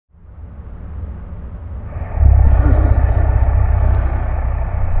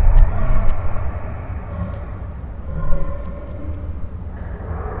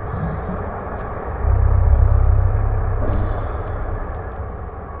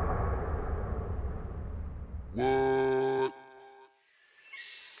What?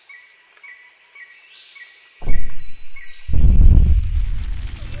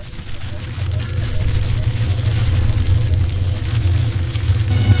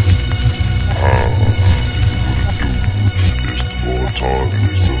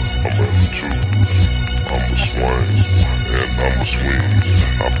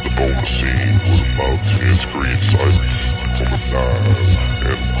 I'm the bonus scene with about 10 screen sight. Coming live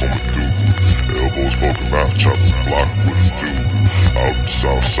and I'm coming through. Elbows poking out, chopping the block with a dude. Out the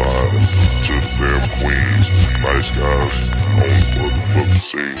south side to the damn Queens. Nice guys on the motherfucking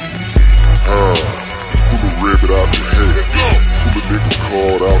scene. Pull a rabbit out the head. Pull a nigga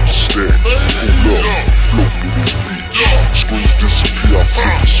card out the stack. Pull up, floating in this beach. Screens disappear, I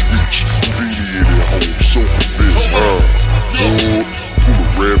flip the switch. Houdini in at home, so convinced. Pull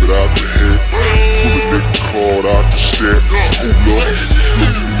a rabbit out the head. Pull a nigga card out the stack. Pull up,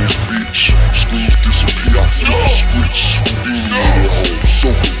 floating in this beach. Screens disappear, I flip the switch. Houdini in at home, so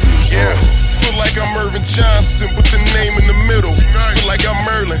convinced. Feel like I'm Irvin Johnson with the name in the middle. Feel like I'm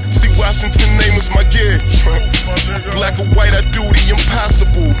Merlin. See, Washington name is my gig. Black or white, I do the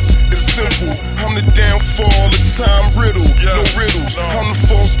impossible. It's simple. I'm the downfall of Tom Riddle. No riddles. I'm the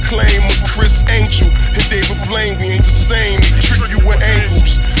false claim of Chris Angel and David Blaine. We ain't the same. They trick you with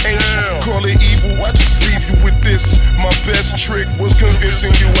angles. Angel, call it evil. I just leave you with this. My best trick was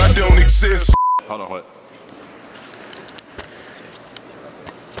convincing you I don't exist. Hold on, what?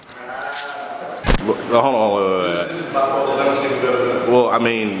 Hold on. This is my fault. The dumbest thing you've ever done. Well, I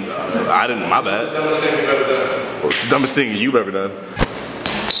mean, I didn't. My bad. The dumbest thing you've ever done. What's the dumbest thing you've ever done?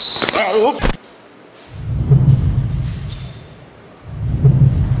 Oh,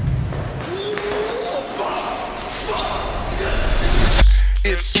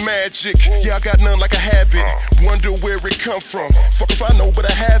 It's Magick, yeah, I got none like a habit. Wonder where it come from. Fuck if I know, but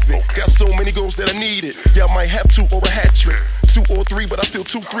I have it. Got so many goals that I need it. Yeah, I might have two or a hat trick. 2 or 3, but I feel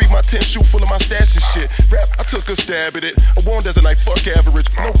 2-3. My 10 shoe full of my stash and shit. Rap, I took a stab at it. A warned as a night, fuck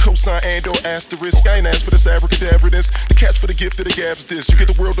average. No cosign and or asterisk. I ain't asked for this abracadabra-ness. The catch for the gift of the gab's this. You get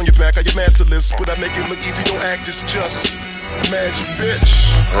the world on your back, I your mentalist. But I make it look easy, don't act, it's just magic,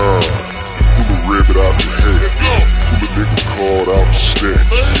 bitch. Pull a rabbit out the head. Pull a nigga card out the stack.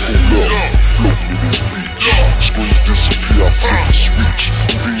 Pull up, floating in this beach. Screens disappear, I flip the switch.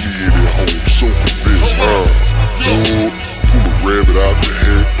 Houdini in at home, so convinced. Pull a rabbit out the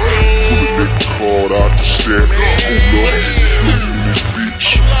head. Pull a nigga card out the stack. Pull up, floating in this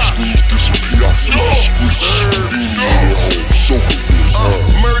beach. Screens disappear, I flip the switch. Houdini in at home, so convinced.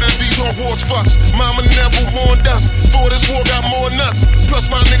 Murder these Hogwarts fucks. Mama never warned us. For this war got more nuts. Plus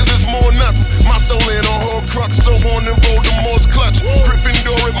my niggas is more nuts. My soul in a whole crux. So on and Voldemort's clutch.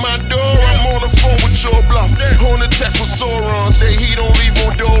 Gryffindor at my door. I'm on the phone with your bluff. On the text with Sauron. Say he don't leave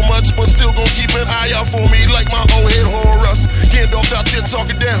on door much. But still gon' keep an eye out for me like my old head Horus. Gandalf out here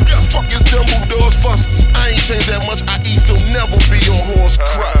talking down. Fuck his Dumbledore's fuss. I ain't changed that much. I eat still never be a horse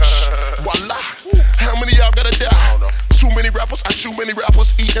crutch. Voila. How many y'all gotta die? Too many rappers, I shoot many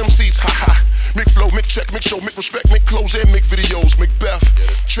rappers, EMCs, haha. Mick flow, Mick check, Mick show, Mick respect, Mick clothes, and Mick videos, Macbeth.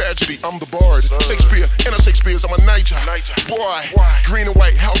 Tragedy, I'm the bard. Shakespeare, and a Shakespeare's, I'm a Niger. Boy, green and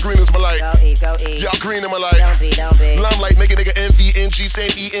white, how green is my light? Go eat. Y'all green in my light. Don't be. Limelight, make a nigga NVNG, same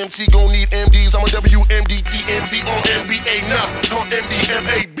EMT, gon' need MDs. I'm a WMDTNT on NBA, nah, on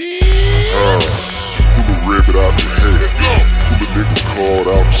MDMA, Pull a rabbit out the head. Pull a nigga card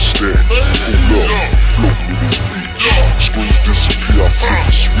out the stack. Pull up, floating in this beach. Screens disappear, I flip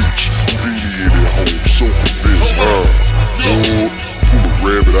the switch. Houdini in at home, so convinced. Pull a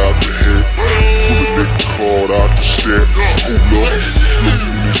rabbit out the head. Pull a nigga card out the stack. Pull up,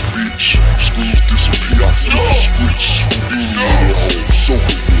 floating in this beach. Screens disappear, I flip the switch. Houdini in at home, so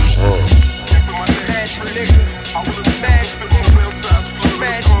convinced.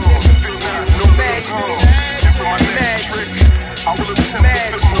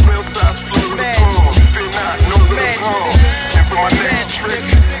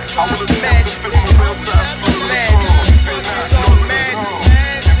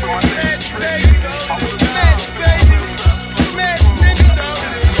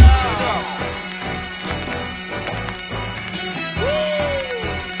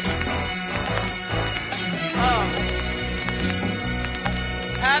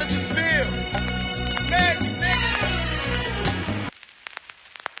 How does it feel? It's magic, nigga.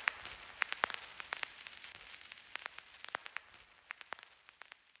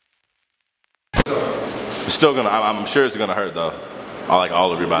 it's still gonna. I'm sure it's gonna hurt though. I like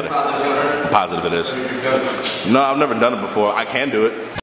all of your body. Positive it is. No, I've never done it before. I can do it.